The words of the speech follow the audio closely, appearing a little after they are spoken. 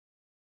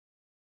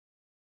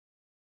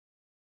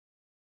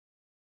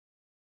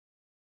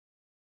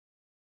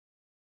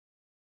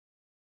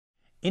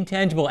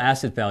Intangible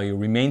asset value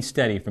remained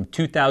steady from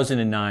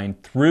 2009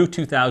 through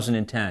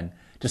 2010,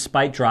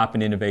 despite drop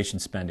in innovation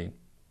spending.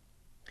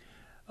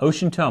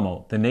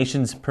 Tomo, the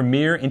nation's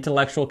premier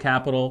intellectual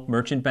capital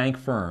merchant bank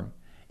firm,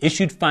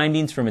 issued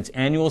findings from its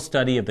annual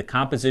study of the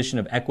composition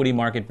of equity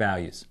market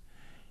values.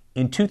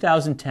 In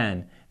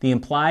 2010, the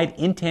implied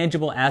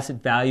intangible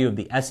asset value of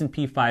the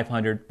S&P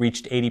 500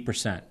 reached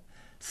 80%,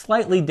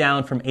 slightly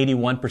down from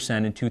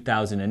 81% in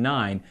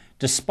 2009,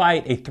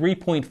 despite a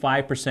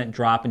 3.5%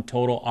 drop in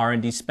total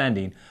R&D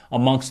spending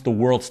amongst the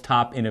world's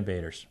top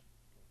innovators.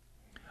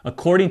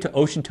 According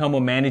to Tomo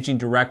Managing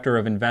Director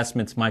of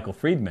Investments Michael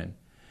Friedman,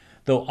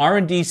 though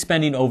R&D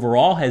spending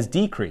overall has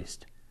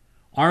decreased,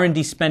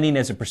 R&D spending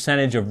as a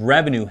percentage of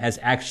revenue has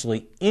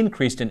actually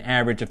increased an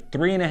average of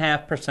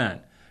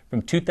 3.5%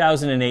 from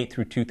 2008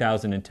 through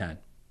 2010.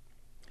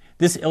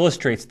 This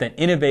illustrates that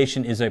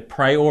innovation is a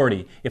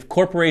priority if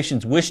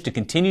corporations wish to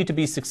continue to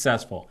be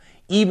successful,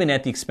 even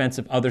at the expense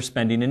of other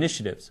spending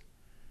initiatives.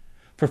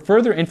 For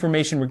further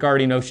information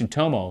regarding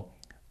Tomo,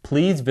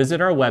 please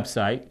visit our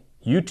website,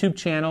 YouTube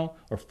channel,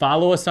 or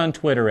follow us on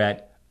Twitter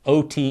at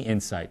OT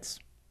Insights.